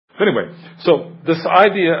Anyway, so this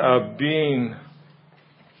idea of being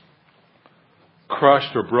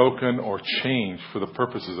crushed or broken or changed for the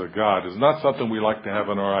purposes of God is not something we like to have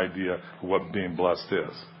in our idea of what being blessed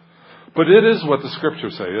is. But it is what the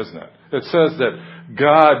scriptures say, isn't it? It says that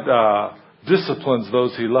God disciplines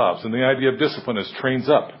those he loves. And the idea of discipline is trains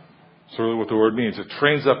up. That's really what the word means. It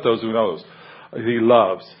trains up those who knows he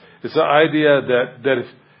loves. It's the idea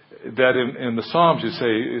that in the Psalms you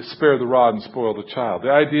say, spare the rod and spoil the child.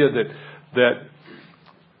 The idea that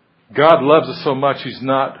God loves us so much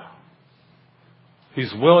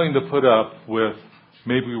He's willing to put up with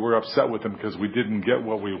maybe we're upset with him because we didn't get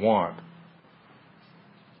what we want.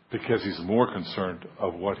 Because he's more concerned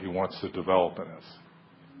of what he wants to develop in us.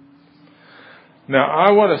 Now,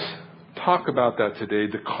 I want to talk about that today,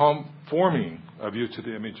 the conforming of you to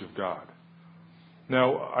the image of God.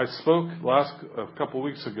 Now, I spoke a couple of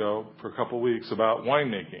weeks ago, for a couple of weeks, about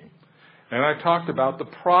winemaking. And I talked about the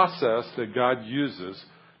process that God uses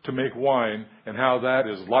to make wine and how that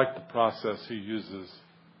is like the process he uses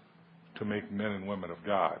to make men and women of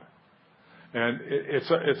God. And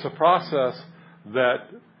it's a process that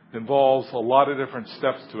involves a lot of different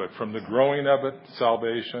steps to it, from the growing of it,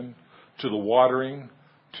 salvation, to the watering,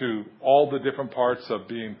 to all the different parts of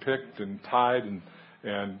being picked and tied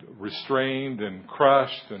and restrained and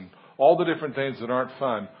crushed and all the different things that aren't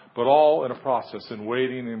fun, but all in a process and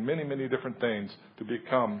waiting and many, many different things to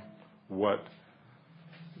become what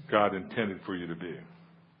God intended for you to be.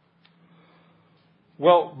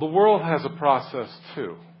 Well, the world has a process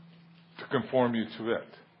too, to conform you to it.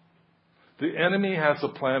 The enemy has a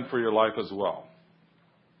plan for your life as well.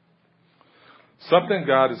 Something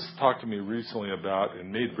God has talked to me recently about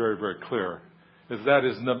and made very, very clear is that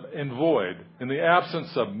is in the absence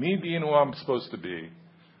of me being who I'm supposed to be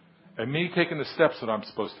and me taking the steps that I'm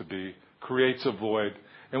supposed to be, creates a void.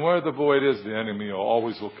 And where the void is, the enemy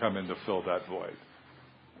will come in to fill that void.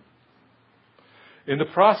 In the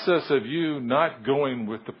process of you not going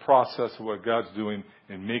with the process of what God's doing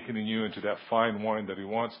and making you into that fine wine that he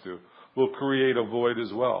wants to, will create a void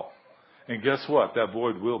as well. And guess what? That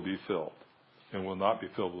void will be filled and will not be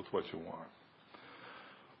filled with what you want.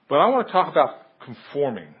 But I want to talk about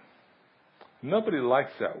conforming. Nobody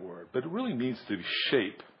likes that word, but it really means to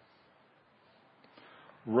shape.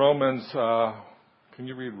 Romans, can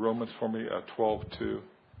you read Romans for me, 12:2?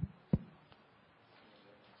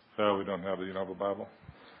 No, we don't have it. You don't have a Bible?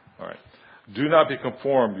 All right. Do not be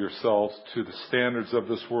conformed yourselves to the standards of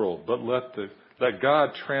this world, but let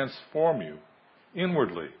God transform you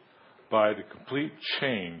inwardly by the complete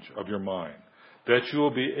change of your mind, that you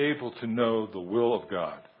will be able to know the will of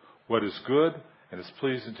God, what is good and is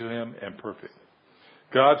pleasing to him and perfect.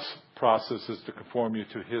 God's process is to conform you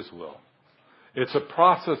to his will. It's a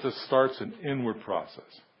process that starts an inward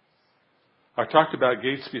process. I talked about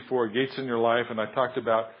gates before, gates in your life, and I talked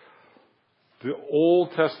about the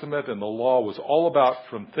Old Testament and the law was all about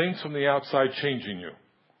things from the outside changing you.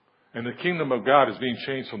 And the kingdom of God is being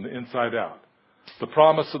changed from the inside out. The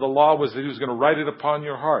promise of the law was that he was going to write it upon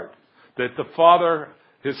your heart. That the Father,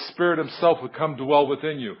 his Spirit himself would come dwell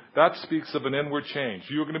within you. That speaks of an inward change.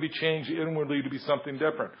 You're going to be changed inwardly to be something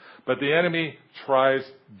different. But the enemy tries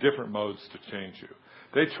different modes to change you.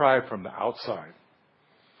 They try from the outside.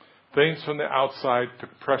 Things from the outside to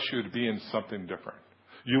press you to be in something different.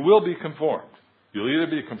 You will be conformed. You'll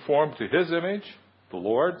either be conformed to his image, the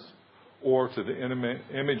Lord's, or to the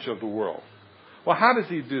image of the world. Well, how does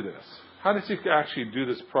he do this? How does he actually do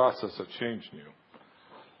this process of changing you?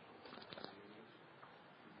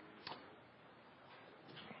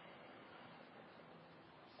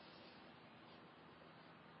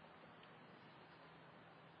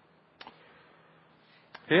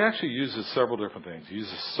 He actually uses several different things. He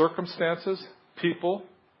uses circumstances, people,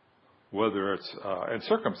 whether it's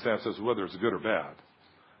good or bad.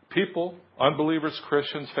 People, unbelievers,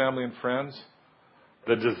 Christians, family and friends,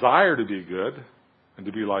 the desire to be good and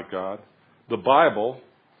to be like God, the Bible,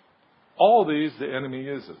 all these the enemy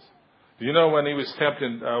uses. You know, when he was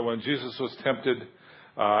tempted, when Jesus was tempted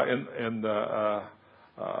in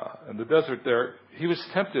the desert there, he was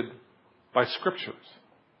tempted by scriptures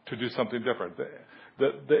to do something different.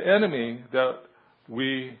 The enemy that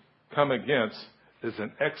we come against is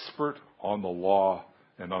an expert on the law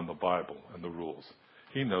and on the Bible and the rules.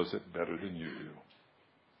 He knows it better than you do,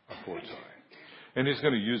 unfortunately. And he's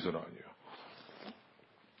going to use it on you.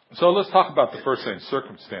 So let's talk about the first thing,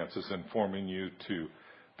 circumstances informing you to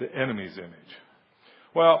the enemy's image.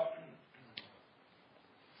 Well,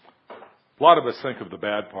 a lot of us think of the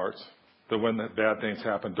bad parts, that when the bad things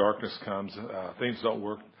happen, darkness comes, things don't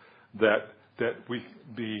work, that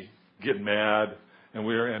we get mad and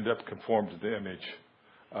we end up conformed to the image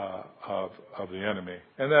of the enemy.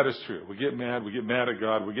 And that is true. We get mad at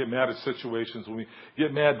God, we get mad at situations, we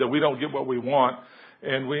get mad that we don't get what we want,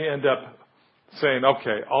 and we end up saying,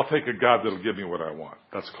 okay, I'll take a God that'll give me what I want.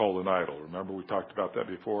 That's called an idol. Remember, we talked about that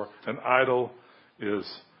before. An idol is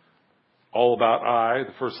all about I,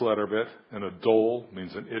 the first letter of it, and a dole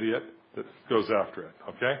means an idiot that goes after it.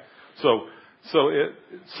 Okay? So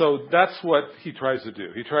that's what he tries to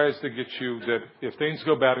do. He tries to get you that if things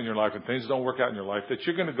go bad in your life and things don't work out in your life, that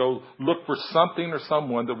you're going to go look for something or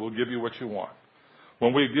someone that will give you what you want.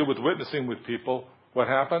 When we deal with witnessing with people, what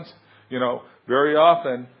happens? Very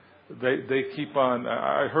often they keep on.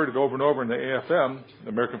 I heard it over and over in the AFM, the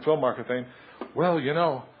American Film Market thing. Well,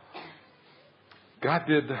 God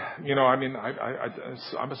did.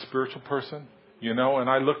 I'm a spiritual person, and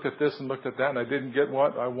I looked at this and looked at that, and I didn't get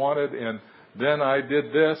what I wanted, and then I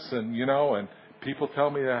did this, and people tell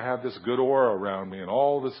me I have this good aura around me and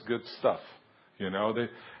all this good stuff, and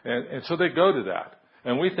so they go to that,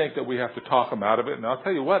 and we think that we have to talk them out of it, and I'll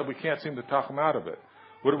tell you what, we can't seem to talk them out of it.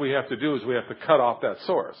 What do we have to do is we have to cut off that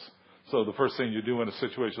source. So the first thing you do in a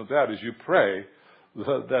situation like that is you pray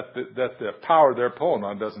that the power they're pulling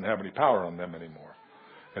on doesn't have any power on them anymore.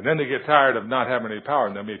 And then they get tired of not having any power,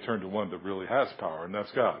 and then they turn to one that really has power, and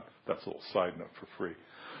that's God. That's a little side note for free.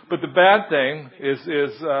 But the bad thing is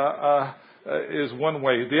one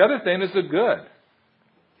way. The other thing is the good.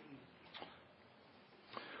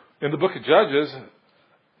 In the book of Judges,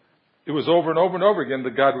 it was over and over and over again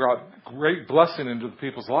that God brought great blessing into the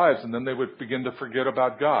people's lives, and then they would begin to forget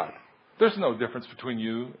about God. There's no difference between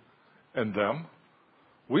you and them.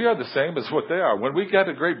 We are the same as what they are. When we get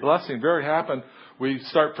a great blessing, very happen, we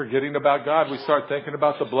start forgetting about God. We start thinking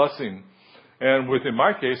about the blessing. And within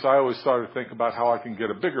my case, I always started to think about how I can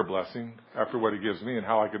get a bigger blessing after what He gives me and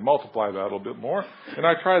how I can multiply that a little bit more. And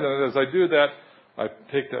I try that. And as I do that, I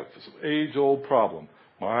take that age-old problem.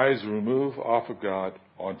 My eyes remove off of God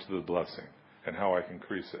onto the blessing and how I can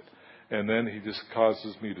increase it. And then He just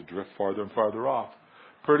causes me to drift farther and farther off.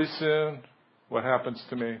 Pretty soon, what happens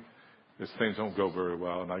to me is things don't go very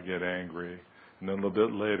well, and I get angry. And then a little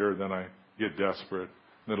bit later, then I get desperate.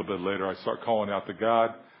 A little bit later, I start calling out to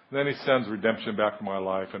God. And then He sends redemption back to my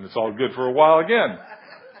life, and it's all good for a while again.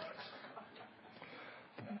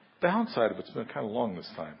 The downside of it's been kind of long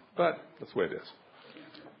this time, but that's the way it is.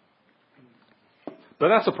 But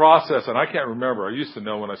that's a process, and I can't remember. I used to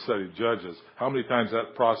know when I studied Judges how many times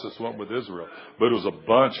that process went with Israel. But it was a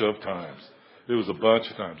bunch of times. It was a bunch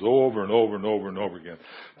of times, over and over and over and over again.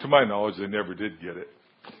 To my knowledge, they never did get it.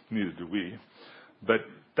 Neither do we. But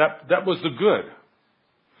that was the good.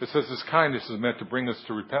 It says His kindness is meant to bring us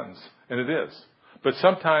to repentance, and it is. But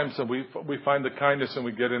sometimes we find the kindness and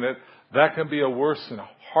we get in it. That can be a worse and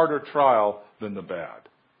harder trial than the bad.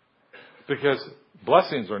 Because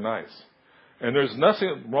blessings are nice. And there's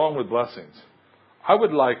nothing wrong with blessings. I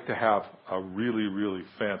would like to have a really, really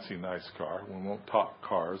fancy, nice car. We won't talk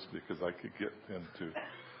cars because I could get into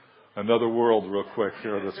another world real quick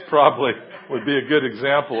here. That's probably would be a good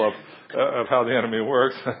example of how the enemy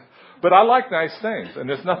works. But I like nice things. And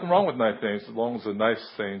there's nothing wrong with nice things as long as the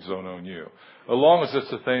nice things don't own you. As long as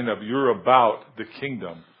it's a thing of you're about the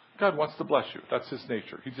kingdom. God wants to bless you. That's His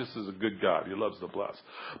nature. He just is a good God. He loves to bless.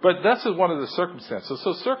 But that's one of the circumstances.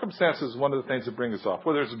 So circumstances is one of the things that bring us off.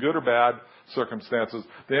 Whether it's good or bad circumstances,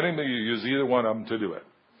 the enemy uses either one of them to do it.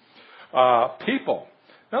 People.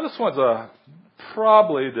 Now this one's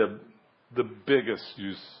probably the biggest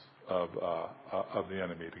use of the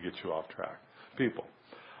enemy to get you off track. People.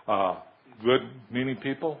 Good meaning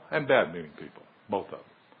people and bad meaning people. Both of them.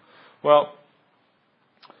 Well,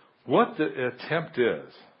 what the attempt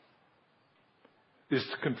is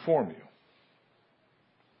to conform you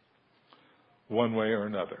one way or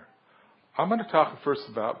another. I'm going to talk first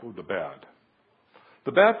about the bad.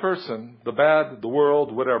 The bad person, the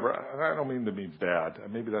world, whatever. I don't mean to be bad.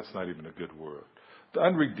 Maybe that's not even a good word. The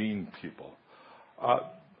unredeemed people.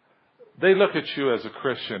 They look at you as a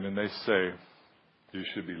Christian and they say, you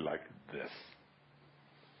should be like this.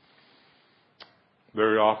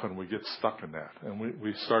 Very often we get stuck in that. And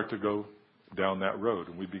we start to go down that road.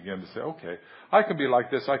 And we begin to say, okay, I can be like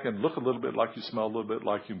this. I can look a little bit like you, smell a little bit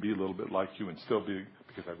like you, and be a little bit like you, and still be,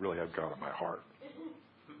 because I really have God in my heart.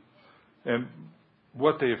 And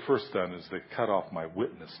what they have first done is they cut off my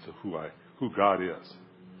witness to who God is.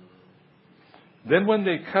 Then when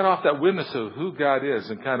they cut off that witness of who God is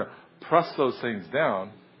and kind of press those things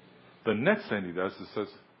down, the next thing He does is says,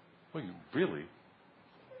 well, you really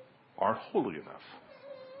aren't holy enough.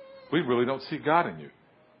 We really don't see God in you.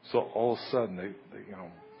 So all of a sudden they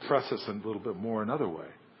press us a little bit more another way.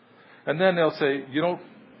 And then they'll say, you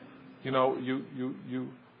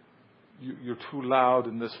you're too loud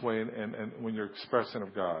in this way and when you're expressing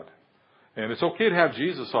of God. And it's okay to have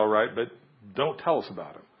Jesus, all right, but don't tell us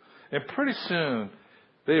about him. And pretty soon,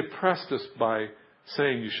 they oppressed us by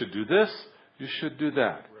saying you should do this, you should do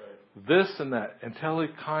that, this and that, until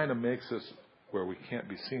it kind of makes us where we can't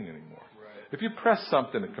be seen anymore. If you press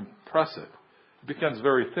something and compress it, it becomes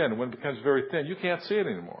very thin. And when it becomes very thin, you can't see it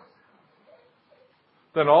anymore.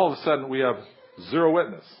 Then all of a sudden, we have zero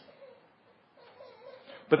witness.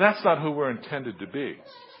 But that's not who we're intended to be.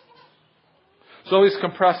 So he's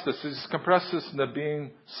compressed us. He's compressed us into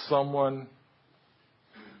being someone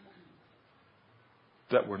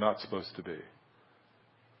that we're not supposed to be.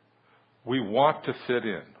 We want to fit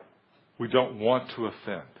in. We don't want to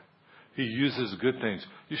offend. He uses good things.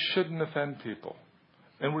 You shouldn't offend people.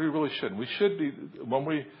 And we really shouldn't. We should be,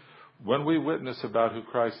 when we witness about who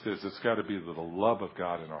Christ is, it's got to be the love of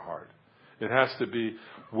God in our heart. It has to be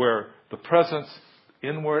where the presence,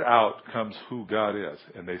 inward out, comes who God is.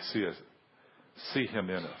 And they see him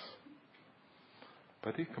in us.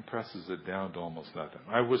 But he compresses it down to almost nothing.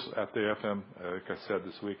 I was at the FM, like I said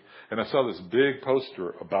this week, and I saw this big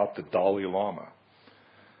poster about the Dalai Lama.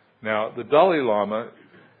 Now, the Dalai Lama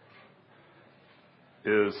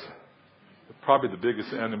is probably the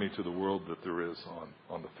biggest enemy to the world that there is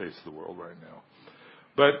on the face of the world right now.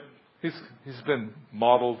 But he's been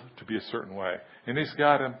modeled to be a certain way. And they've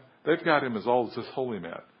got him as all this holy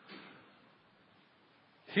man.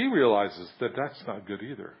 He realizes that that's not good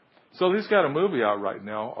either. So he's got a movie out right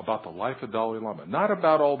now about the life of Dalai Lama. Not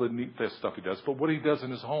about all the neat stuff he does, but what he does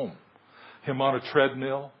in his home. Him on a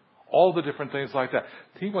treadmill, all the different things like that.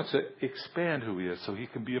 He wants to expand who he is so he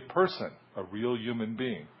can be a person, a real human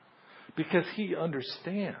being. Because he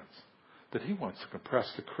understands that he wants to compress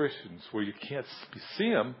the Christians where you can't see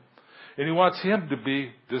him. And he wants him to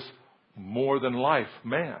be this more than life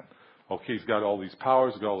man. Okay, he's got all these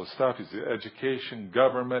powers, got all this stuff. He's the education,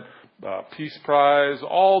 government, peace prize,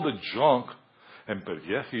 all the junk. But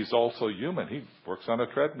yes, he's also human. He works on a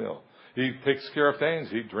treadmill. He takes care of things.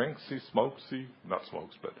 He drinks, he smokes. Not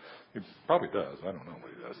smokes, but he probably does. I don't know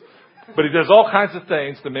what he does. But he does all kinds of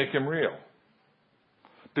things to make him real.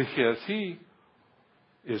 Because he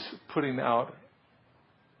is putting out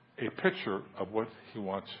a picture of what he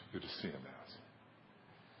wants you to see him as.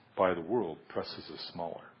 By the world presses us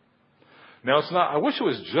smaller. Now, it's not, I wish it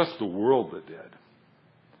was just the world that did.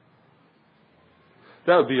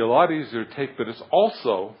 That would be a lot easier to take, but it's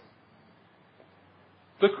also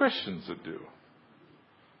the Christians that do.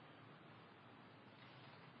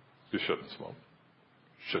 You shouldn't smoke.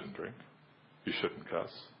 You shouldn't drink. You shouldn't cuss.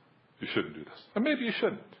 You shouldn't do this. And maybe you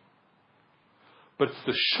shouldn't. But it's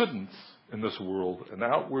the shouldn'ts in this world, an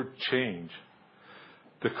outward change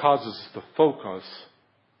that causes us to focus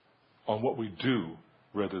on what we do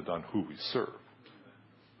rather than who we serve.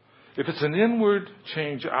 If it's an inward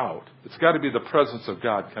change out, it's got to be the presence of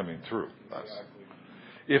God coming through us.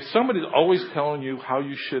 If somebody's always telling you how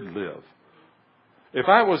you should live, if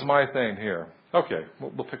that was my thing here, okay,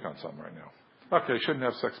 we'll pick on something right now. Okay, shouldn't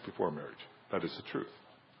have sex before marriage. That is the truth.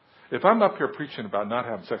 If I'm up here preaching about not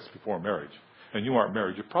having sex before marriage, and you aren't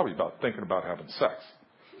married, you're probably thinking about having sex.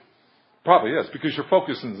 Probably is, because your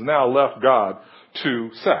focus has now left God to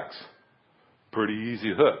sex. Pretty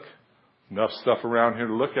easy hook. Enough stuff around here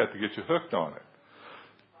to look at to get you hooked on it.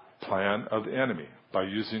 Plan of the enemy by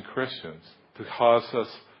using Christians to cause us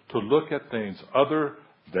to look at things other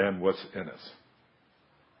than what's in us.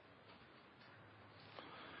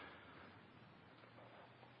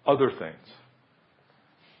 Other things.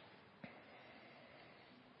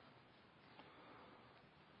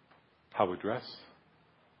 How we dress.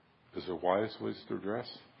 Is there wise ways to dress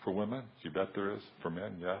for women? You bet there is. For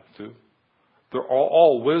men, yeah, too. They're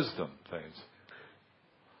all wisdom things.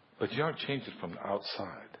 But you aren't changing from the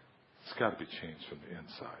outside. It's got to be changed from the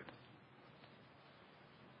inside.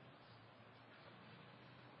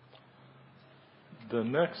 The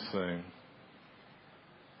next thing,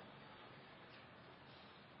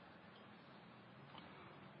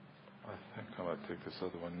 I think I'm going to take this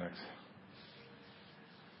other one next.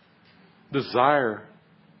 Desire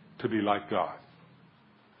to be like God.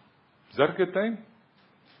 Is that a good thing?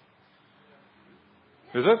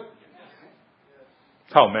 Is it?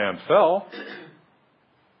 That's how man fell.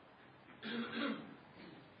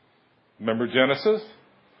 Remember Genesis?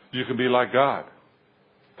 You can be like God.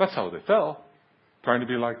 That's how they fell. Trying to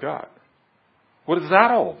be like God. What is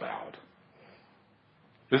that all about?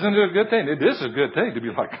 Isn't it a good thing? It is a good thing to be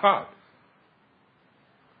like God.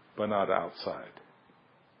 But not outside.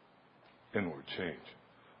 Inward change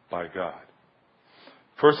by God.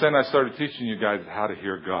 First thing I started teaching you guys is how to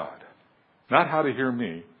hear God. Not how to hear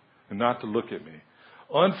me and not to look at me.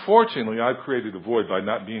 Unfortunately, I've created a void by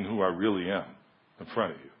not being who I really am in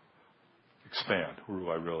front of you. Expand who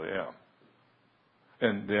I really am.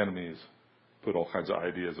 And the enemies put all kinds of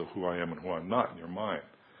ideas of who I am and who I'm not in your mind.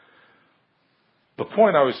 The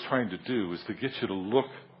point I was trying to do is to get you to look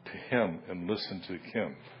to Him and listen to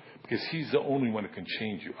Him. Because He's the only one that can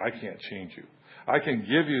change you. I can't change you. I can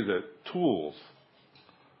give you the tools,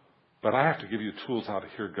 but I have to give you tools how to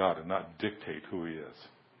hear God and not dictate who He is.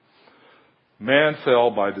 Man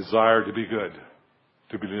fell by desire to be good,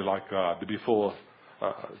 to be like God, to be full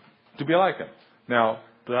of, to be like Him. Now,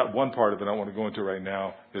 that one part of it I want to go into right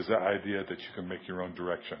now is the idea that you can make your own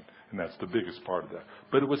direction. And that's the biggest part of that.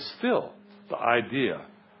 But it was still the idea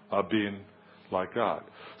of being like God.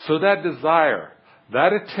 So that desire,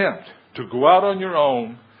 that attempt to go out on your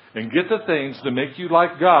own and get the things to make you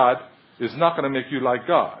like God is not going to make you like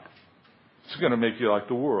God. It's going to make you like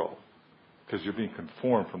the world because you're being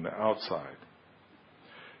conformed from the outside.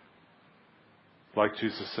 Like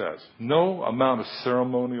Jesus says, no amount of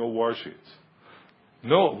ceremonial worship.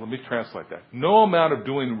 No, let me translate that. No amount of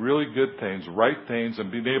doing really good things, right things,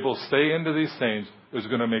 and being able to stay into these things is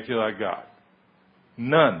going to make you like God.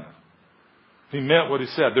 None. He meant what He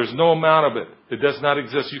said. There's no amount of it. It does not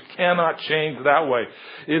exist. You cannot change that way.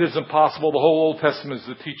 It is impossible. The whole Old Testament is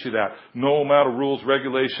to teach you that. No amount of rules,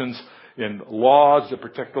 regulations, and laws that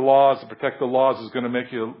protect the laws is going to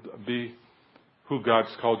make you be who God's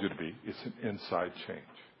called you to be. It's an inside change.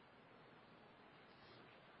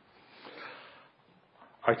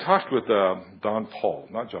 I talked with Don Paul,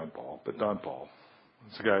 not John Paul, but Don Paul.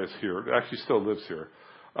 This guy is here. Actually still lives here.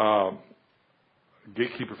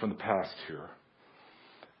 Gatekeeper from the past here.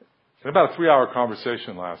 In about a 3-hour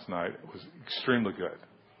conversation last night. It was extremely good.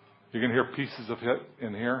 You're going to hear pieces of it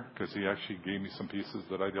in here because he actually gave me some pieces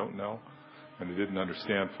that I don't know and I didn't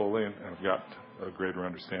understand fully, and I've got a greater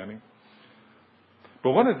understanding.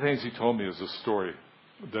 But one of the things he told me is a story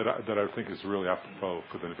that I think is really apropos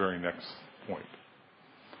for the very next point.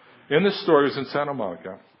 In this story, he's in Santa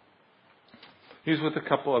Monica. He's with a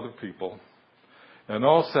couple other people. And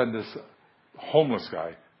all of a sudden, this homeless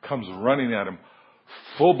guy comes running at him,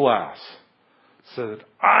 full blast. Said,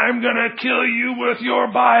 "I'm going to kill you with your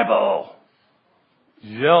Bible."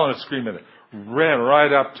 Yelling and screaming. Ran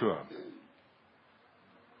right up to him.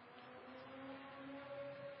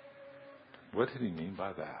 What did he mean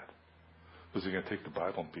by that? Was he going to take the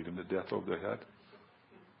Bible and beat him to death over the head?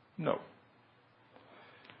 No.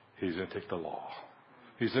 He's going to take the law.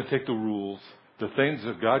 He's going to take the rules, the things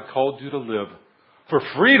that God called you to live for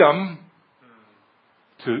freedom,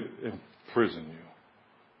 to imprison you.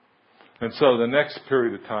 And so the next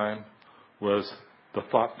period of time was the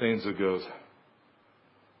thought things that goes,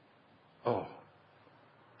 oh,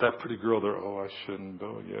 that pretty girl there, oh, I shouldn't,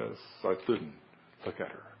 oh, yes, I shouldn't. Look at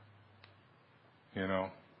her. You know,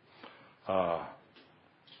 oh,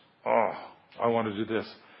 I want to do this.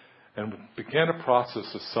 And began a process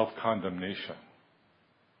of self-condemnation.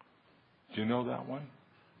 Do you know that one?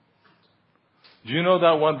 Do you know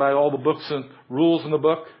that one by all the books and rules in the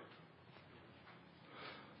book?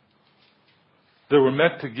 They were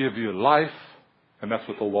meant to give you life, and that's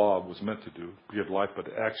what the law was meant to do, give life, but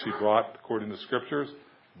it actually brought, according to the Scriptures,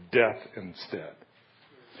 death instead.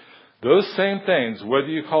 Those same things, whether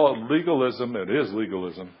you call it legalism, it is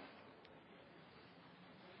legalism,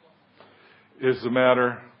 is a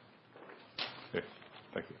matter...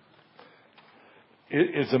 Thank you.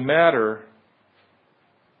 It is a matter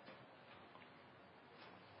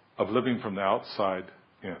of living from the outside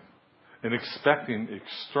in and expecting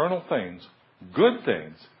external things, good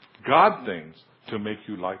things, God things, to make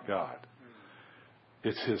you like God.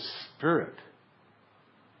 It's His Spirit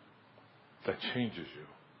that changes you.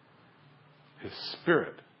 His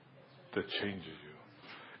Spirit that changes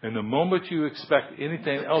you. And the moment you expect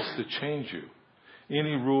anything else to change you,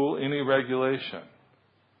 any rule, any regulation,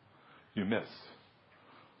 you miss.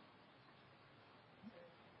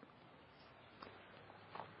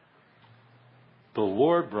 The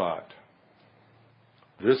Lord brought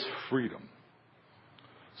this freedom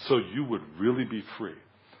so you would really be free.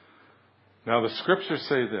 Now the Scriptures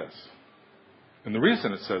say this, and the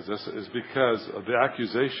reason it says this is because of the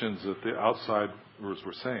accusations that the outsiders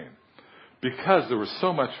were saying. Because there was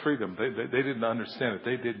so much freedom, they didn't understand it.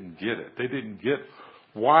 They didn't get it. They didn't get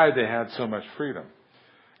why they had so much freedom.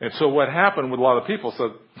 And so what happened with a lot of people said,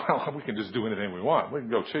 well, we can just do anything we want. We can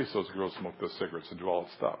go chase those girls, smoke those cigarettes, and do all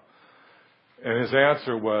that stuff. And his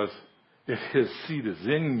answer was, if His seed is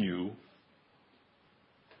in you,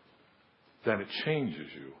 then it changes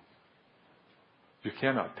you. You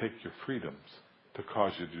cannot take your freedoms to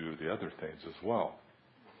cause you to do the other things as well.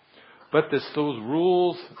 But those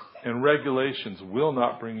rules and regulations will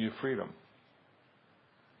not bring you freedom.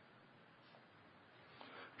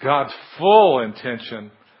 God's full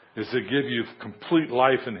intention is to give you complete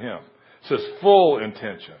life in Him. It says full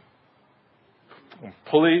intention.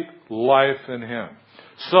 Complete life in Him.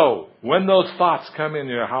 So, when those thoughts come in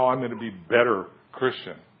here, how I'm going to be better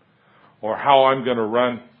Christian, or how I'm going to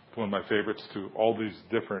run, one of my favorites, to all these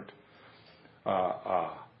different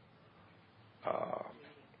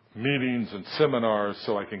meetings and seminars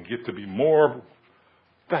so I can get to be more,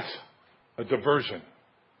 that's a diversion.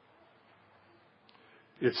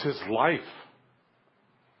 It's His life,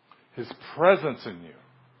 His presence in you.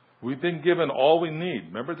 We've been given all we need.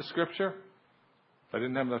 Remember the scripture? I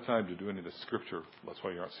didn't have enough time to do any of the scripture. That's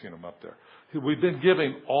why you aren't seeing them up there. We've been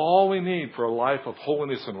given all we need for a life of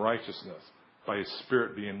holiness and righteousness by His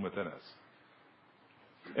Spirit being within us.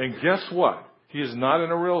 And guess what? He is not in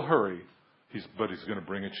a real hurry, but He's going to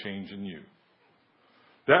bring a change in you.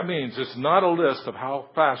 That means it's not a list of how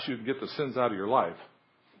fast you can get the sins out of your life.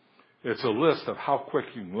 It's a list of how quick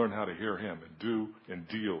you can learn how to hear Him and do and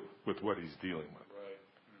deal with what He's dealing with.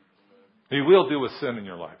 He will deal with sin in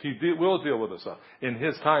your life. He will deal with us in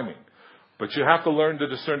His timing. But you have to learn to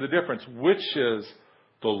discern the difference. Which is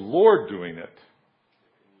the Lord doing it?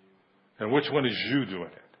 And which one is you doing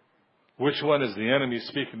it? Which one is the enemy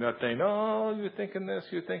speaking that thing? Oh, you're thinking this,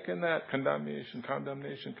 you're thinking that. Condemnation,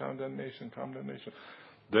 condemnation, condemnation, condemnation.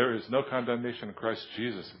 There is no condemnation in Christ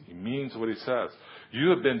Jesus. He means what He says.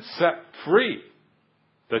 You have been set free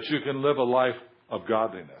that you can live a life of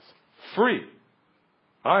godliness. Free.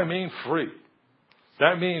 I mean free.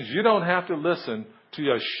 That means you don't have to listen to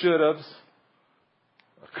your should-haves,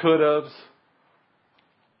 could-haves,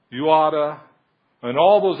 you oughta, and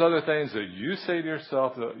all those other things that you say to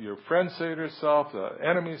yourself, that your friends say to yourself, the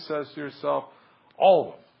enemy says to yourself, all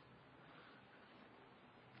of them.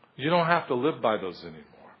 You don't have to live by those anymore.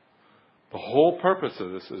 The whole purpose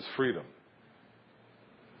of this is freedom.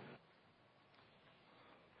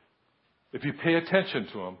 If you pay attention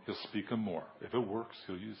to Him, He'll speak them more. If it works,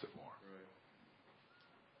 He'll use it more.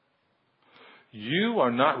 You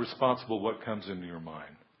are not responsible what comes into your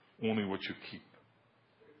mind, only what you keep.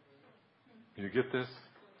 Can you get this?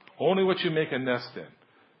 Only what you make a nest in.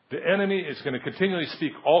 The enemy is going to continually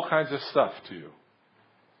speak all kinds of stuff to you.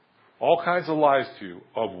 All kinds of lies to you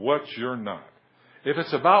of what you're not. If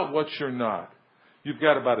it's about what you're not, you've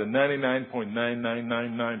got about a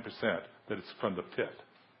 99.9999% that it's from the pit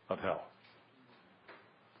of hell.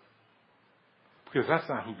 Because that's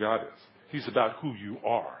not who God is. He's about who you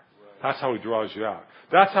are. That's how He draws you out.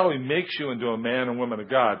 That's how He makes you into a man and woman of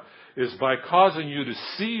God, is by causing you to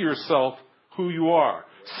see yourself who you are.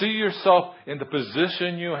 See yourself in the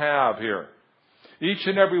position you have here. Each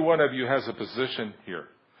and every one of you has a position here.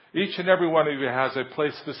 Each and every one of you has a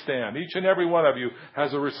place to stand. Each and every one of you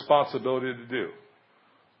has a responsibility to do.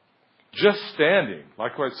 Just standing,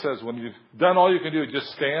 like what it says, when you've done all you can do, just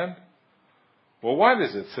stand. Well, why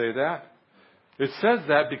does it say that? It says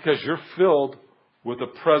that because you're filled with the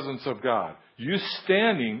presence of God. You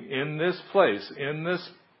standing in this place, in this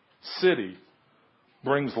city,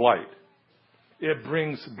 brings light. It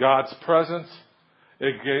brings God's presence.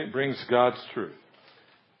 It brings God's truth.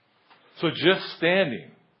 So just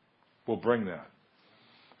standing will bring that.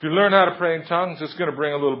 If you learn how to pray in tongues, it's going to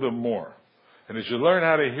bring a little bit more. And as you learn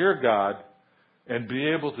how to hear God and be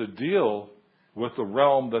able to deal with the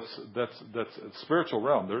realm that's a spiritual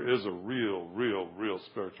realm. There is a real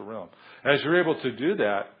spiritual realm. As you're able to do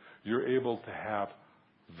that, you're able to have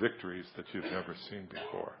victories that you've never seen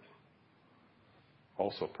before.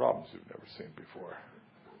 Also problems you've never seen before.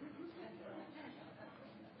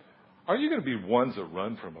 Are you going to be ones that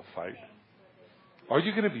run from a fight? Are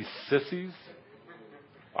you going to be sissies?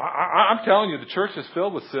 I'm telling you, the church is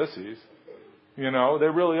filled with sissies. You know, they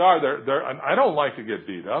really are. I don't like to get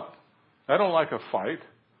beat up. I don't like a fight,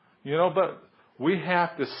 but we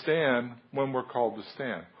have to stand when we're called to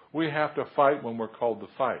stand. We have to fight when we're called to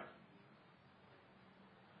fight.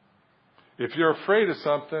 If you're afraid of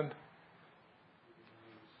something,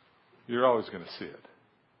 you're always going to see it.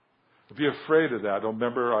 If you're afraid of that,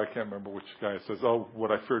 I can't remember which guy says, oh,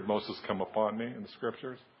 what I feared most has come upon me in the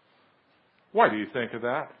scriptures. Why do you think of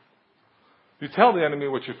that? You tell the enemy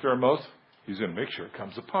what you fear most, he's going to make sure it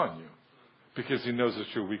comes upon you. Because he knows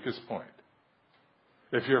it's your weakest point.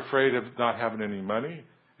 If you're afraid of not having any money,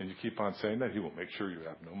 and you keep on saying that, he will make sure you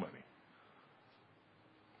have no money.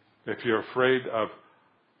 If you're afraid of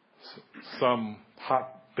some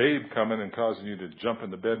hot babe coming and causing you to jump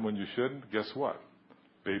in the bed when you shouldn't, guess what?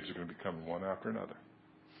 Babes are going to be coming one after another.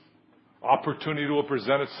 Opportunity will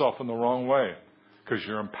present itself in the wrong way because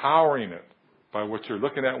you're empowering it by what you're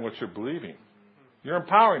looking at and what you're believing. You're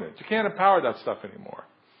empowering it. You can't empower that stuff anymore.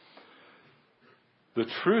 The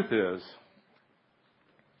truth is,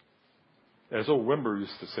 as old Wimber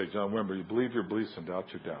used to say, John Wimber, you believe your beliefs and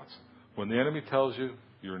doubt your doubts. When the enemy tells you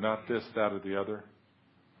you're not this, that, or the other,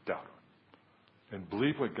 doubt it. And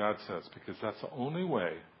believe what God says, because that's the only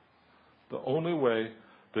way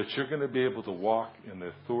that you're going to be able to walk in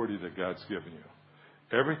the authority that God's given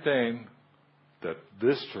you. Everything that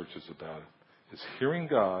this church is about is hearing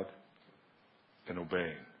God and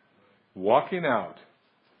obeying. Walking out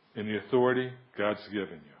in the authority God's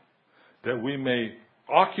given you. That we may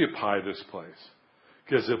occupy this place.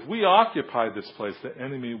 Because if we occupy this place, the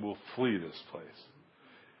enemy will flee this place.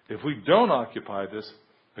 If we don't occupy this,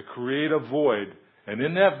 it create a void, and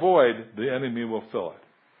in that void, the enemy will fill it.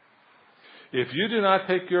 If you do not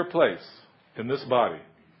take your place in this body,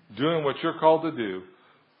 doing what you're called to do,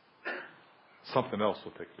 something else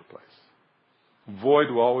will take your place.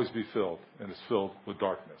 Void will always be filled, and it's filled with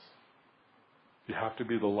darkness. You have to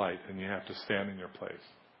be the light, and you have to stand in your place.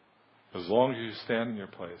 As long as you stand in your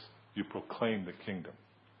place, you proclaim the kingdom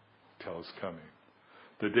till it's coming.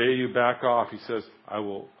 The day you back off, he says, I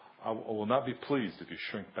will not be pleased if you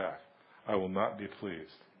shrink back. I will not be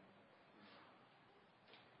pleased.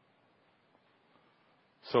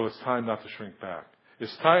 So it's time not to shrink back.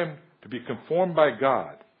 It's time to be conformed by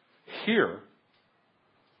God. Here,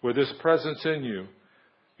 with His presence in you,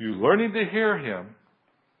 you learning to hear Him,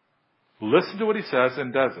 listen to what He says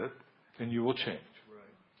and does it, and you will change.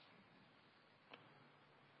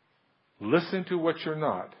 Listening to what you're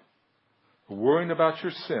not, worrying about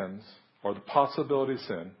your sins or the possibility of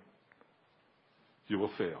sin, you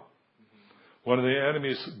will fail. One of the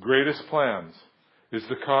enemy's greatest plans is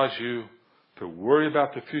to cause you to worry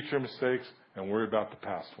about the future mistakes and worry about the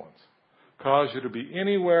past ones. Cause you to be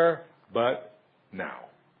anywhere but now.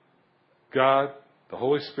 God, the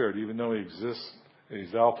Holy Spirit, even though He exists,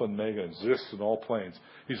 He's Alpha and Omega, exists in all planes,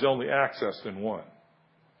 He's only accessed in one.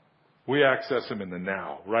 We access Him in the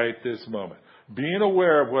now, right this moment. Being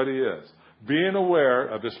aware of what He is. Being aware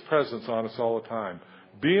of His presence on us all the time.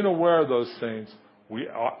 Being aware of those things, we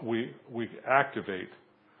activate.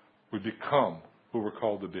 We become who we're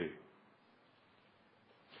called to be.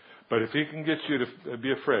 But if He can get you to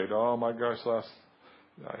be afraid, oh my gosh, I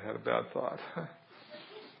had a bad thought.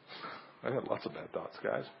 I had lots of bad thoughts,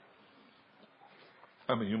 guys.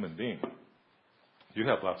 I'm a human being. You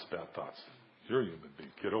have lots of bad thoughts. You're a human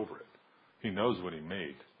being. Get over it. He knows what He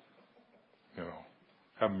made. You know,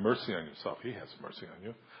 have mercy on yourself. He has mercy on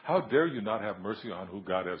you. How dare you not have mercy on who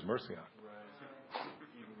God has mercy on?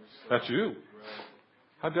 That's you.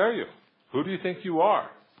 How dare you? Who do you think you are?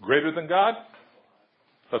 Greater than God?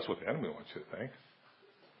 That's what the enemy wants you to think.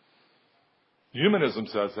 Humanism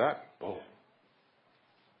says that. Oh,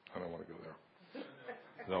 I don't want to go there.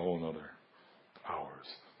 There's a whole other hours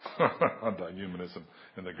on that humanism,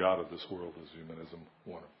 and the God of this world is humanism,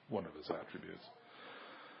 one of His attributes.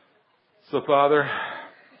 So, Father,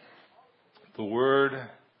 the word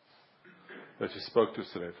that You spoke to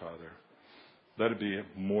us today, Father, let it be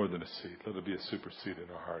more than a seed. Let it be a super seed in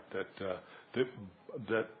our heart that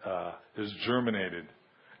is germinated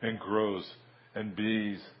and grows and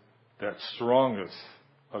be that strongest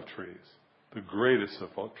of trees, the greatest of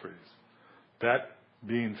all trees. That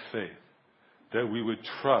being faith, that we would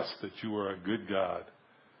trust that You are a good God,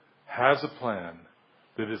 has a plan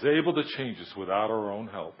that is able to change us without our own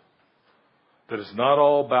help, that is not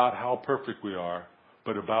all about how perfect we are,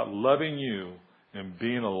 but about loving You and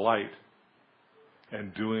being a light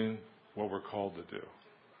and doing what we're called to do.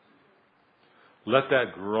 Let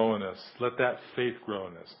that grow in us. Let that faith grow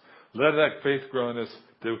in us. Let that faith grow in us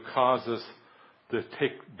to cause us to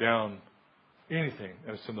take down anything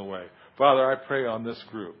that's in the way. Father, I pray on this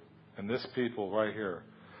group and this people right here,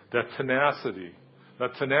 that tenacity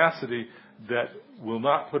that will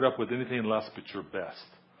not put up with anything less but Your best,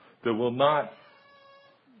 that will not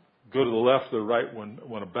go to the left or the right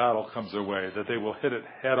when a battle comes their way, that they will hit it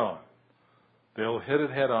head on. They'll hit it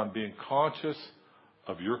head on, being conscious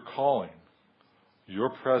of Your calling, Your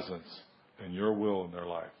presence, and Your will in their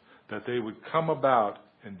life, that they would come about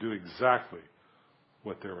and do exactly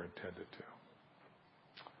what they were intended to.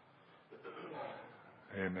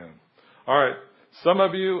 Amen. All right. Some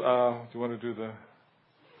of you, do you want to do the...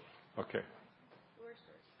 Okay.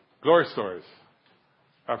 Glory stories.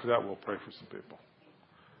 After that, we'll pray for some people.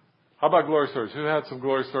 How about glory stories? Who had some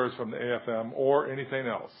glory stories from the AFM or anything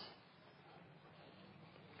else?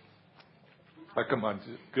 Come on.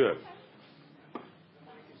 Good. The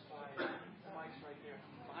mic's right there,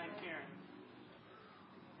 behind Karen.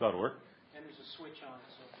 That'll work. And there's a switch on.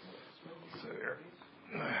 Sit here.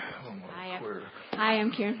 Hi,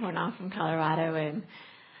 I'm Karen Fornoff from Colorado, and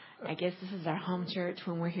I guess this is our home church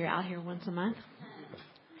when we're here out here once a month.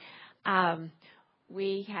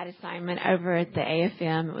 We had assignment over at the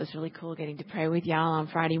AFM. It was really cool getting to pray with y'all on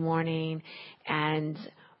Friday morning, and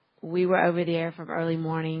we were over there from early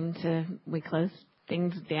morning we closed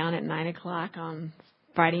things down at 9 o'clock on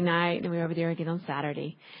Friday night, and we were over there again on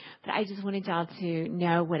Saturday. But I just wanted y'all to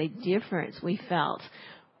know what a difference we felt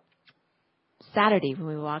Saturday when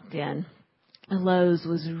we walked in. The Lowe's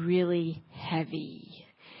was really heavy.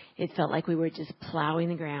 It felt like we were just plowing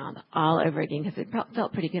the ground all over again because it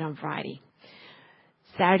felt pretty good on Friday.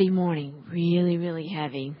 Saturday morning, really, really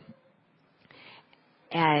heavy.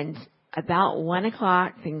 And about 1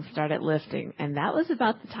 o'clock, things started lifting. And that was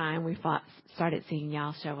about the time we started seeing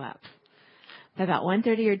y'all show up. By about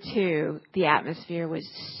 1:30 or 2, the atmosphere was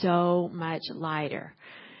so much lighter.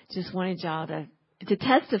 Just wanted y'all to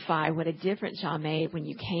testify what a difference y'all made when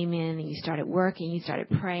you came in and you started working, you started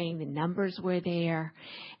praying, the numbers were there.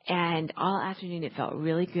 And all afternoon it felt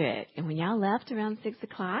really good. And when y'all left around 6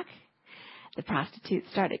 o'clock, the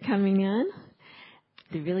prostitutes started coming in.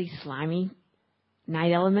 The really slimy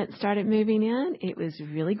night elements started moving in. It was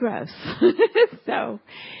really gross. So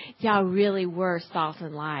y'all really were salt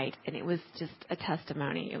and light. And it was just a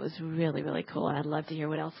testimony. It was really, really cool. And I'd love to hear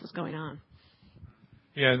what else was going on.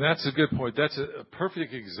 Yeah, and that's a good point. That's a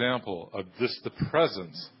perfect example of the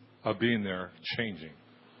presence of being there changing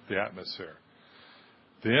the atmosphere.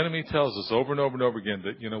 The enemy tells us over and over and over again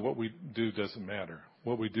that, what we do doesn't matter.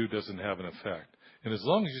 What we do doesn't have an effect. And as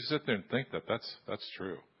long as you sit there and think that's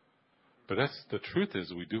true. But the truth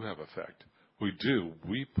is we do have effect. We do.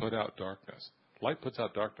 We put out darkness. Light puts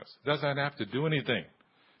out darkness. It doesn't have to do anything.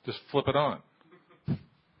 Just flip it on.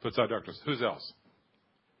 Puts out darkness. Who's else?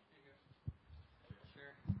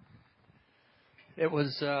 It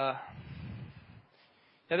was,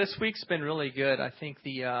 this week's been really good. I think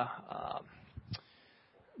the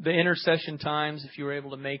intercession times, if you were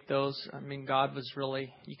able to make those, God was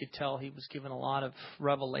really, you could tell He was given a lot of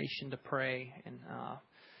revelation to pray, and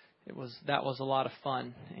that was a lot of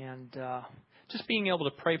fun. And just being able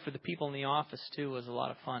to pray for the people in the office too was a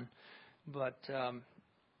lot of fun. But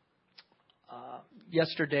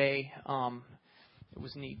yesterday, it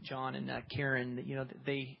was neat. John and Karen,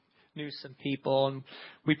 they knew some people, and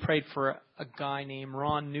we prayed for a guy named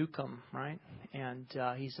Ron Newcomb, right? And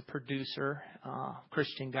he's a producer,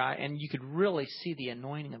 Christian guy, and you could really see the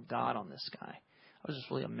anointing of God on this guy. I was just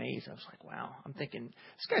really amazed. I was like, wow. I'm thinking,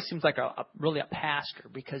 this guy seems like really a pastor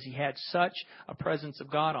because he had such a presence of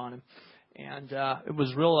God on him. And it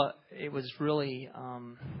was really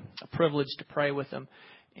a privilege to pray with him,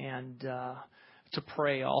 and to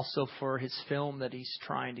pray also for his film that he's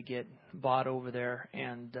trying to get bought over there.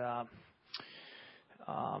 And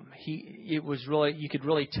it was really, you could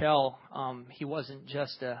really tell he wasn't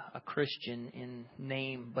just a Christian in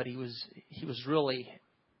name, but he was really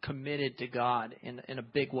committed to God in a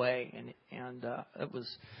big way, and it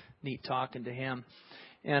was neat talking to him.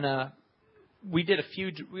 And we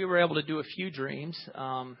were able to do a few dreams,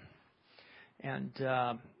 and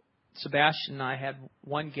Sebastian and I had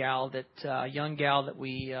one gal a young gal that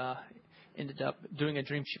we ended up doing a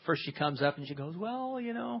dream. First she comes up and she goes, well,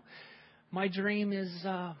 my dream is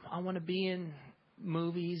I want to be in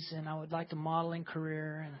movies and I would like a modeling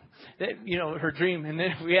career, and her dream. And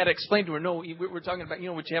then we had to explain to her, no, we're talking about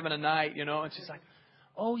what you have in a night, and she's like,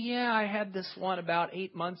 oh yeah, I had this one about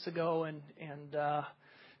 8 months ago, and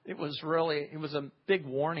it was a big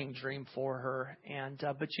warning dream for her. And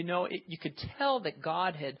but you could tell that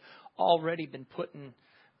God had already been putting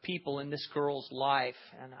people in this girl's life,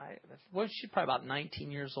 and she's probably about 19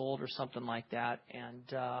 years old or something like that,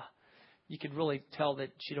 and you could really tell that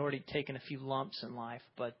she'd already taken a few lumps in life,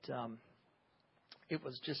 but it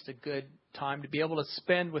was just a good time to be able to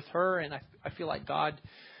spend with her, and I feel like God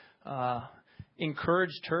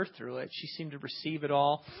encouraged her through it. She seemed to receive it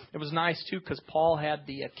all. It was nice too because Paul had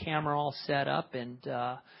the camera all set up, and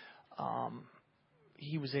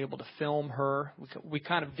he was able to film her. We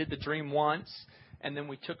kind of did the dream once, and then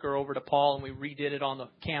we took her over to Paul and we redid it on the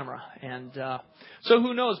camera. And so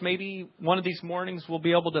who knows, maybe one of these mornings we'll be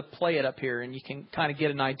able to play it up here and you can kind of get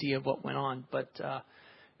an idea of what went on. But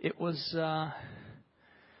it was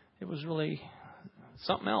really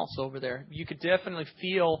something else over there. You could definitely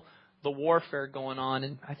feel the warfare going on.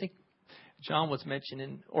 And I think John was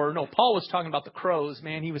mentioning, Paul was talking about the crows.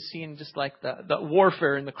 Man, he was seeing just like the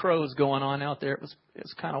warfare and the crows going on out there. It was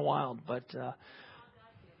kind of wild, but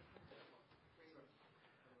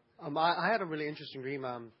I had a really interesting dream.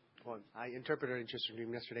 I interpreted an interesting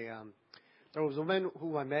dream yesterday. There was a woman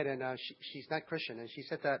who I met, and she's not Christian, and she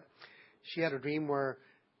said that she had a dream where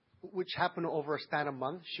which happened over a span of a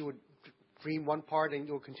month. She would dream one part and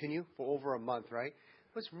it would continue for over a month, right?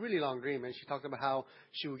 It was a really long dream. And she talked about how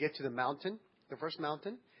she would get to the mountain, the first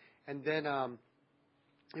mountain, and then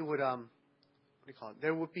it would, what do you call it?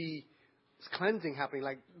 There would be cleansing happening,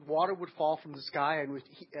 like water would fall from the sky,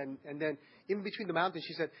 and then in between the mountains,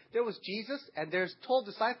 she said, there was Jesus and there's 12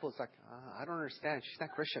 disciples. Like, I don't understand. She's not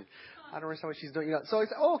Christian. I don't understand what she's doing. So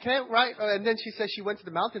it's, okay, right. And then she said she went to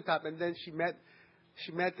the mountaintop, and then she met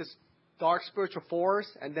this dark spiritual force,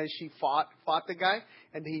 and then she fought the guy,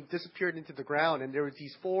 and he disappeared into the ground. And there were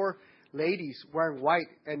these 4 ladies wearing white,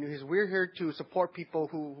 and we're here to support people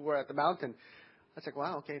who were at the mountain. I was like,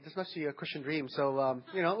 wow, okay, this must be a Christian dream. So,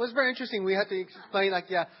 it was very interesting. We had to explain, like,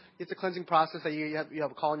 yeah, it's a cleansing process, that you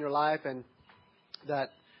have a call in your life, and that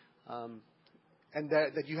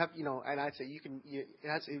you have, and I'd say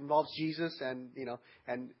it involves Jesus, and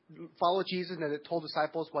follow Jesus, and it told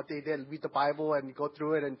disciples what they did, read the Bible and go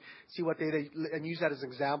through it and see what they did and use that as an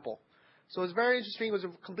example. So it's very interesting. It was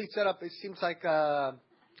a complete setup. It seems like God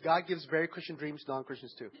gives very Christian dreams to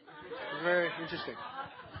non-Christians too. It's very interesting.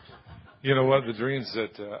 One of the dreams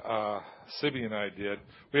that Sibby and I did,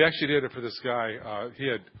 we actually did it for this guy.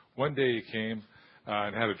 One day he came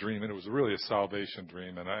and had a dream, and it was really a salvation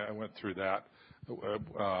dream, and I went through that,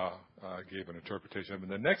 gave an interpretation.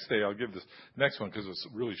 And the next day, I'll give this next one because it was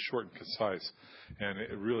really short and concise, and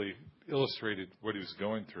it really illustrated what he was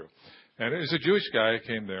going through. And it was a Jewish guy who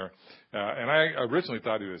came there, and I originally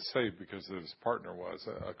thought he was saved because his partner was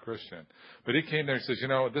a Christian. But he came there and says,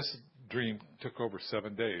 this dream took over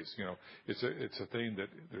 7 days. It's a thing that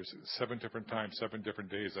there's 7 different times, 7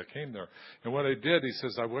 different days I came there. And what I did, he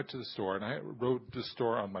says, I went to the store, and I rode the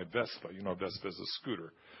store on my Vespa. Vespa is a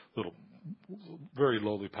scooter, little, very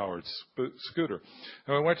lowly powered scooter.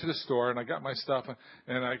 And I went to the store, and I got my stuff,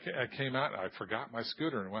 and I came out, and I forgot my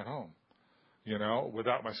scooter and went home.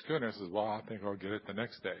 Without my scooter. I says, well, I think I'll get it the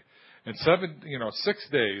next day. And 6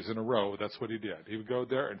 days in a row, that's what he did. He would go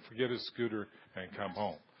there and forget his scooter and come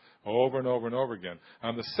home. Over and over and over again.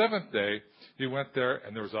 On the 7th day, he went there,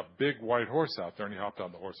 and there was a big white horse out there, and he hopped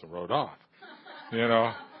on the horse and rode off.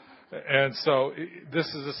 And so this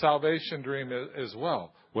is a salvation dream as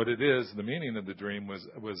well. What it is, the meaning of the dream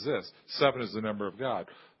was this. 7 is the number of God.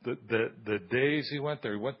 The days he went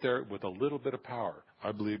there with a little bit of power.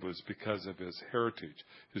 I believe it was because of his heritage,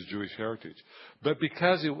 his Jewish heritage. But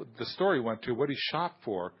because the story went to what he shopped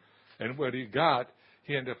for and what he got,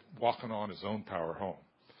 he ended up walking on his own power home.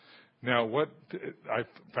 Now, what I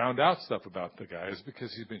found out stuff about the guy is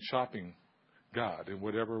because he's been shopping God, and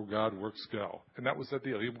whatever God works well. And that was the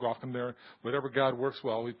deal. He'd walk in there, whatever God works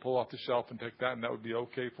well, he'd pull off the shelf and take that, and that would be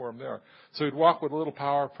okay for him there. So he'd walk with a little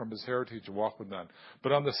power from his heritage and walk with none.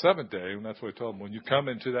 But on the 7th day, and that's what I told him, when you come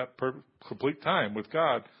into that complete time with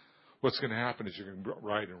God, what's going to happen is you're going to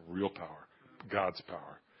ride in real power, God's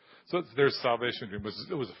power. So there's salvation dream.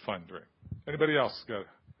 It was a fun dream. Anybody else got it?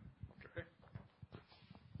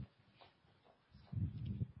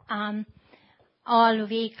 All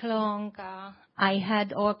week long, I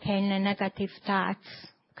had all kind of negative thoughts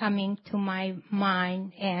coming to my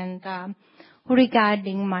mind, and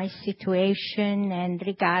regarding my situation and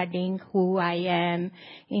regarding who I am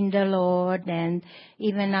in the Lord. And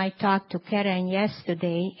even I talked to Karen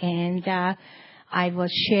yesterday, and I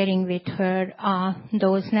was sharing with her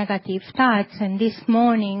those negative thoughts. And this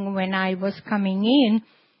morning when I was coming in,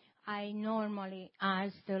 I normally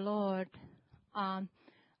ask the Lord,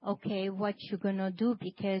 okay, what you gonna do?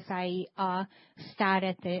 Because I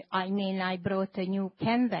brought a new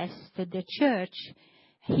canvas to the church.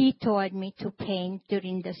 He told me to paint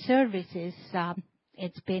during the services.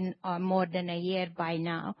 It's been more than a year by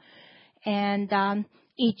now. And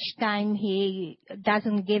each time he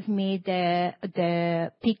doesn't give me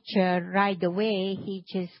the picture right away, he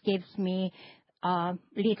just gives me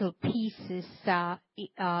little pieces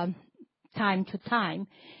time to time.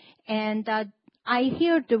 And I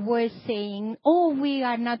hear the voice saying, oh, we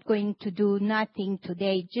are not going to do nothing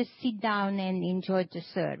today. Just sit down and enjoy the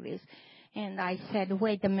service. And I said,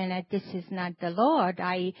 wait a minute, this is not the Lord.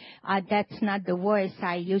 That's not the voice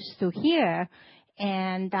I used to hear.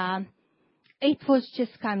 And it was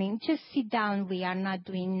just coming, just sit down, we are not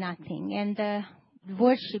doing nothing. And the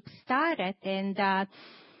worship started, and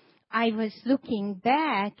I was looking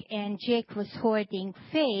back, and Jake was holding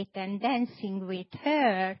Faith and dancing with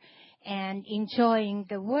her and enjoying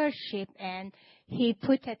the worship, and he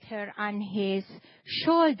put her on his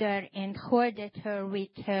shoulder and holded her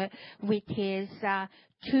with his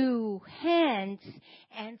 2 hands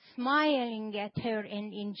and smiling at her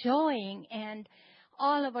and enjoying. And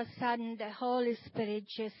all of a sudden the Holy Spirit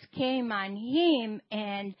just came on him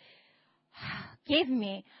and gave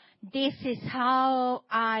me this is how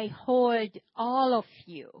I hold all of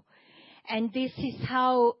you. And this is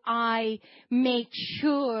how I make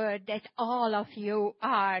sure that all of you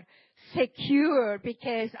are secure,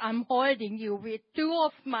 because I'm holding you with two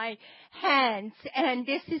of my hands. And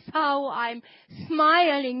this is how I'm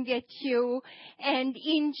smiling at you and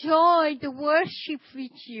enjoy the worship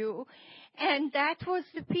with you. And that was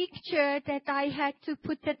the picture that I had to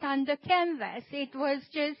put it on the canvas. It was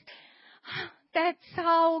just, that's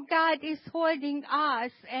how God is holding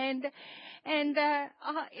us. And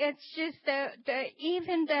it's just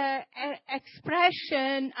even the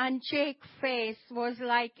expression on Jake's face was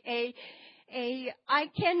like I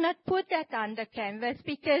cannot put that on the canvas,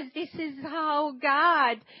 because this is how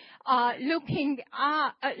God looking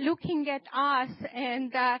at us,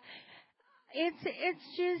 and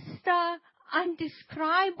it's just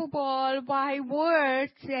undescribable by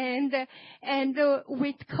words and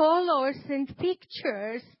with colors and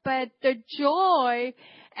pictures, but the joy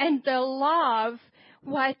and the love,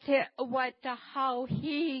 how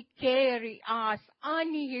he carry us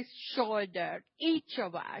on his shoulder, each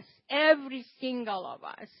of us, every single of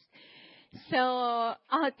us. So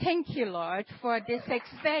thank you, Lord, for this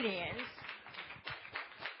experience.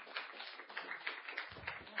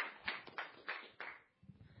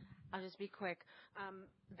 I'll just be quick.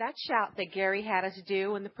 That shout that Gary had us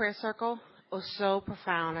do in the prayer circle was so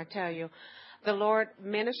profound, I tell you. The Lord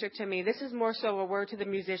ministered to me. This is more so a word to the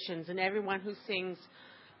musicians and everyone who sings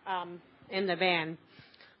in the band.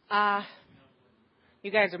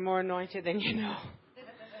 You guys are more anointed than you know.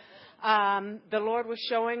 The Lord was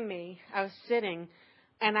showing me, I was sitting,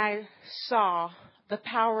 and I saw the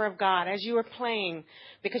power of God as you were playing.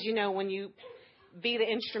 Because, you know, when you beat an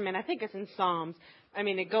instrument, I think it's in Psalms, I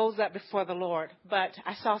mean, it goes up before the Lord. But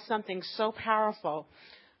I saw something so powerful.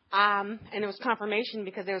 And it was confirmation,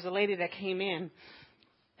 because there was a lady that came in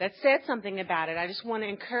that said something about it. I just want to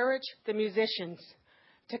encourage the musicians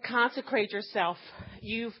to consecrate yourself.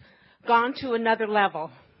 You've gone to another level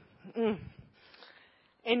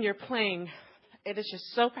in your playing. It is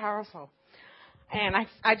just so powerful. And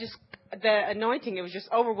I just, the anointing, it was just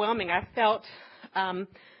overwhelming. I felt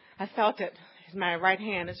it in my right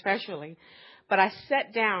hand especially. But I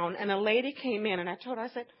sat down, and a lady came in, and I told her, I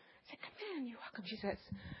said, come in, you're welcome. She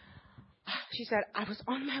said, I was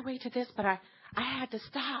on my way to this, but I had to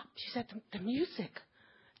stop. She said, the music,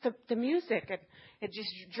 the music, it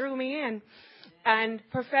just drew me in. And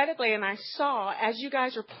prophetically, and I saw, as you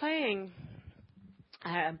guys were playing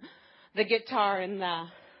the guitar and the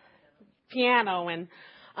piano, and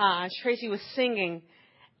Tracy was singing,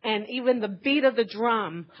 and even the beat of the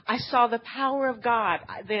drum, I saw the power of God,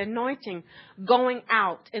 the anointing going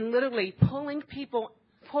out and literally pulling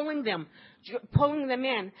them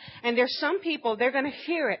in. And there's some people, they're going to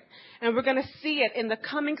hear it, and we're going to see it in the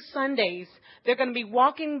coming Sundays. They're going to be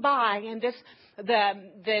walking by, and the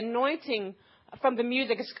anointing from the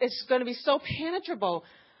music is going to be so penetrable.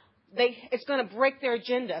 It's going to break their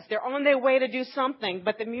agendas. They're on their way to do something,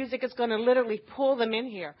 but the music is going to literally pull them in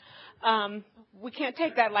here. We can't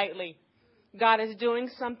take that lightly. God is doing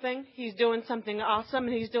something. He's doing something awesome,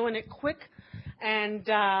 and He's doing it quick. And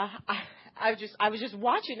I was just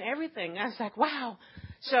watching everything. I was like, wow.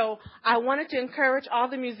 So I wanted to encourage all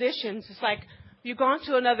the musicians. It's like you've gone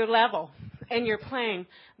to another level, and you're playing.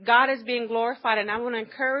 God is being glorified, and I want to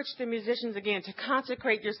encourage the musicians again to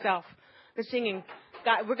consecrate yourself to singing.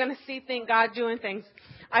 God, we're going to see God doing things.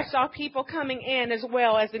 I saw people coming in as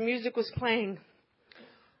well as the music was playing.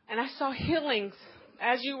 And I saw healings.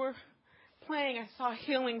 As you were playing, I saw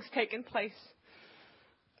healings taking place.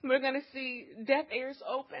 We're going to see deaf ears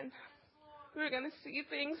open. We're going to see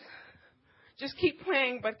things. Just keep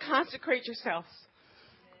playing, but consecrate yourselves.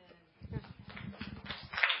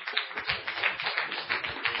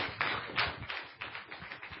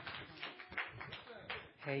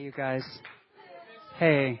 Hey, you guys.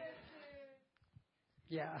 Hey.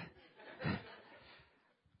 Yeah.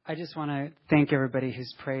 I just want to thank everybody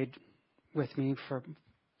who's prayed with me for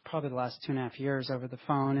probably the last 2.5 years over the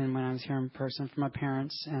phone, and when I was here in person for my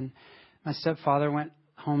parents. And my stepfather went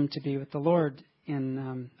home to be with the Lord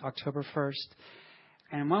in October 1st.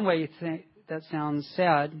 And in one way, you think that sounds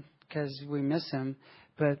sad because we miss him,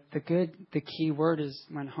 but the key word is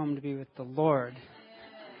went home to be with the Lord.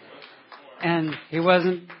 And he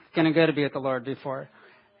wasn't going to go to be with the Lord before.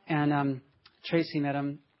 And Tracy met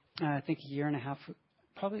him, I think about a year and a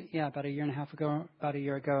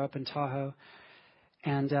year ago up in Tahoe.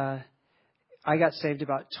 And I got saved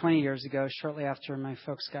about 20 years ago, shortly after my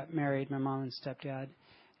folks got married, my mom and stepdad.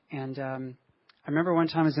 And I remember one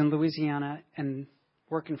time I was in Louisiana and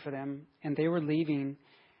working for them, and they were leaving,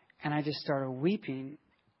 and I just started weeping.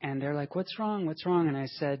 And they're like, what's wrong? What's wrong? And I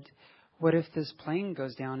said, what if this plane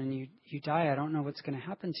goes down and you die? I don't know what's going to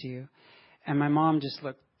happen to you. And my mom just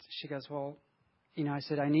looked. She goes, well, I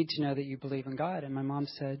said, I need to know that you believe in God. And my mom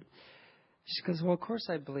said, she goes, well, of course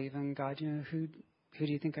I believe in God. Who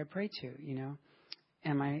do you think I pray to?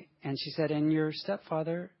 And she said, and your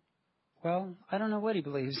stepfather, well, I don't know what he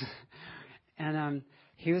believes. And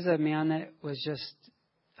he was a man that was just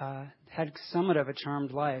had somewhat of a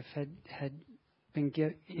charmed life, had been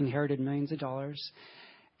inherited millions of dollars,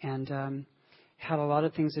 and had a lot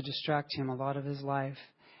of things to distract him a lot of his life.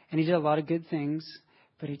 And he did a lot of good things,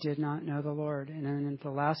 but he did not know the Lord. And then in the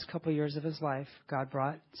last couple of years of his life, God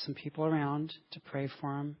brought some people around to pray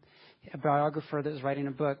for him. A biographer that was writing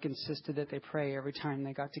a book insisted that they pray every time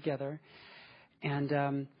they got together. And,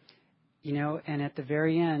 and at the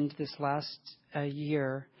very end, this last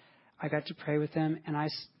year, I got to pray with him, and I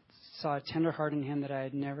saw a tender heart in him that I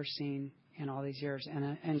had never seen in all these years,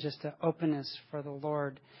 and just an openness for the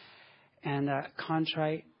Lord, and a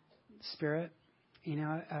contrite spirit,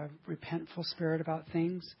 a repentful spirit about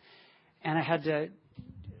things. And I had to,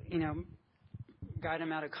 guide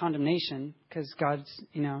him out of condemnation, because God,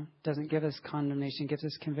 doesn't give us condemnation, gives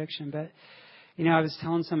us conviction. But, I was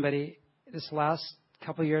telling somebody this last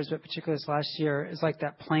couple of years, but particularly this last year, is like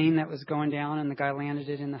that plane that was going down and the guy landed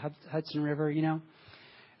it in the Hudson River,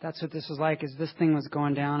 That's what this was like, is this thing was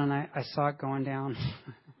going down, and I saw it going down.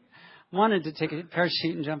 Wanted to take a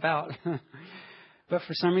parachute and jump out. But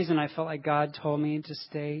for some reason, I felt like God told me to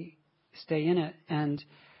stay in it. And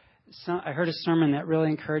so I heard a sermon that really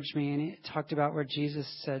encouraged me, and it talked about where Jesus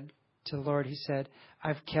said to the Lord, he said,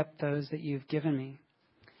 I've kept those that you've given me.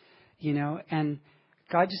 And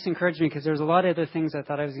God just encouraged me, because there was a lot of other things I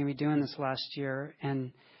thought I was going to be doing this last year.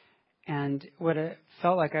 And what it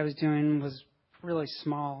felt like I was doing was really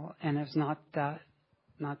small, and it was not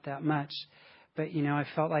that much. But, I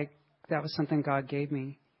felt like that was something God gave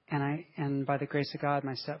me. And by the grace of God,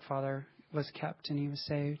 my stepfather was kept and he was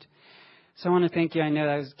saved. So I want to thank you. I know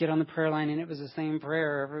I was get on the prayer line, and it was the same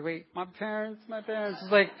prayer every week. My parents.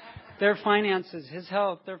 It's like their finances, his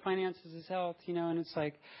health, their finances, his health, and it's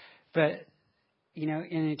like, but, in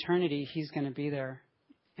eternity, he's going to be there.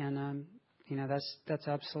 And, that's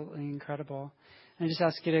absolutely incredible. And I just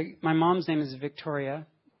ask you to, my mom's name is Victoria,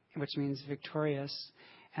 which means victorious.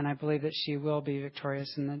 And I believe that she will be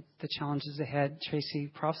victorious in the challenges ahead. Tracy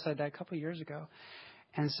prophesied that a couple of years ago.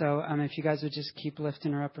 And so if you guys would just keep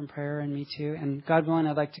lifting her up in prayer, and me too. And God willing,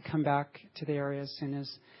 I'd like to come back to the area as soon as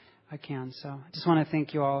I can. So I just want to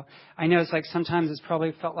thank you all. I know it's like sometimes it's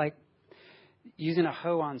probably felt like using a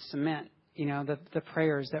hoe on cement, the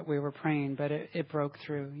prayers that we were praying. But it broke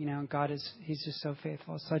through. God he's just so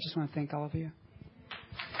faithful. So I just want to thank all of you.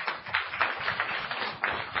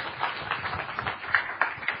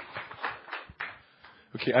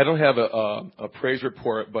 Okay, I don't have a praise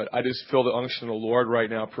report, but I just feel the unction of the Lord right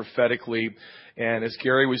now prophetically. And as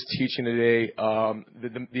Gary was teaching today,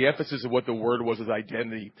 the emphasis of what the word was is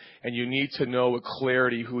identity. And you need to know with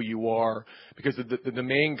clarity who you are, because the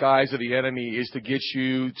main guise of the enemy is to get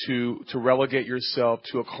you to relegate yourself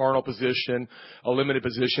to a carnal position, a limited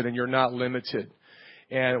position, and you're not limited.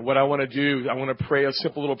 And what I want to do, I want to pray a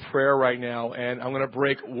simple little prayer right now, and I'm going to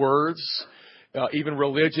break words, even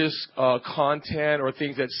religious content or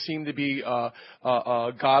things that seem to be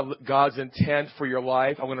God's intent for your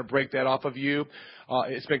life. I'm going to break that off of you.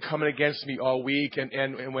 It's been coming against me all week.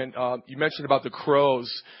 And when you mentioned about the crows,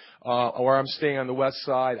 where I'm staying on the west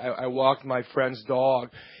side, I walked my friend's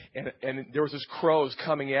dog. And there was this crows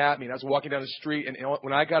coming at me. And I was walking down the street, and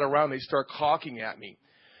when I got around, they start caulking at me.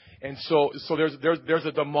 And so there's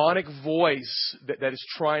a demonic voice that is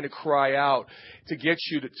trying to cry out to get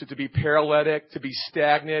you to be paralytic, to be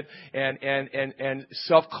stagnant, and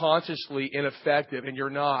self-consciously ineffective, and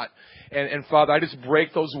you're not. And Father, I just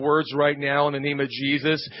break those words right now in the name of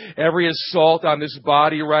Jesus. Every assault on this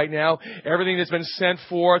body right now, everything that's been sent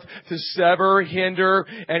forth to sever, hinder,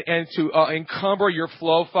 and to encumber your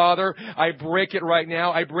flow, Father, I break it right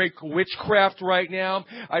now. I break witchcraft right now.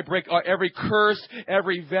 I break every curse,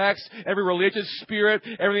 every vex, every religious spirit,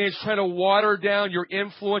 everything that's trying to water down your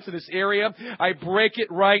influence in this area. I break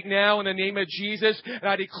it right now in the name of Jesus. And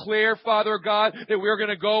I declare, Father God, that we're going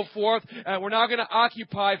to go forth. We're not going to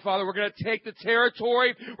occupy, Father. We're going to take the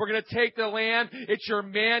territory. We're going to take the land. It's your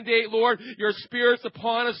mandate, Lord. Your Spirit's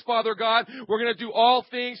upon us, Father God. We're going to do all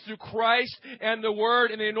things through Christ and the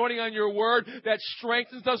Word and the anointing on your Word that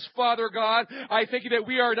strengthens us, Father God. I thank you that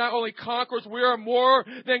we are not only conquerors, we are more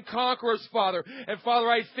than conquerors, Father. And Father,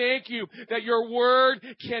 I thank you that your word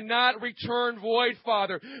cannot return void,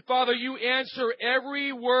 Father. Father, you answer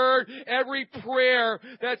every word, every prayer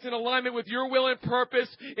that's in alignment with your will and purpose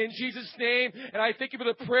in Jesus' name. And I thank you for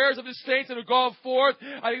the prayers of the saints that have gone forth.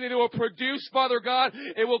 I think that it will produce, Father God,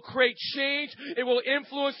 it will create change. It will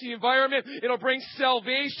influence the environment. It'll bring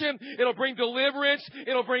salvation. It'll bring deliverance.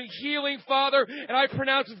 It'll bring healing, Father. And I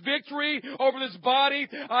pronounce victory over this body.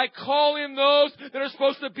 I call in those that are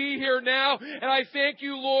supposed to be here now. And I thank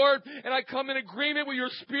you, Lord. And I come in agreement with your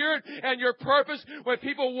spirit and your purpose. When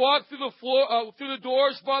people walk through the floor, through the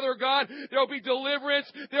doors, Father God, there will be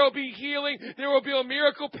deliverance. There will be healing. There will be a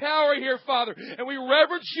miracle power here, Father. And we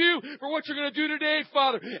reverence you for what you're going to do today,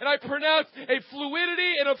 Father. And I pronounce a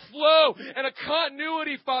fluidity and a flow and a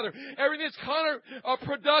continuity, Father. Everything that's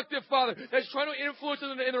counterproductive, Father, that's trying to influence us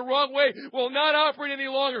in the wrong way will not operate any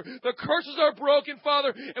longer. The curses are broken,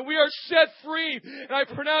 Father, and we are set free. And I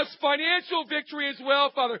pronounce financial victory as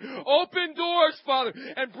well, Father. Open doors, Father,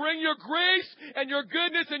 and bring your grace and your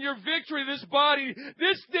goodness and your victory to this body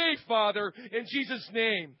this day, Father, in Jesus'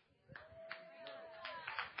 name.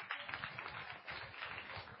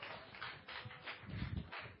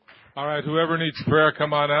 All right, whoever needs prayer,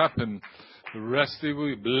 come on up, and the rest of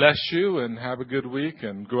you, bless you and have a good week,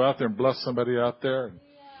 and go out there and bless somebody out there.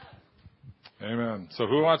 Amen. So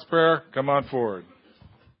who wants prayer? Come on forward.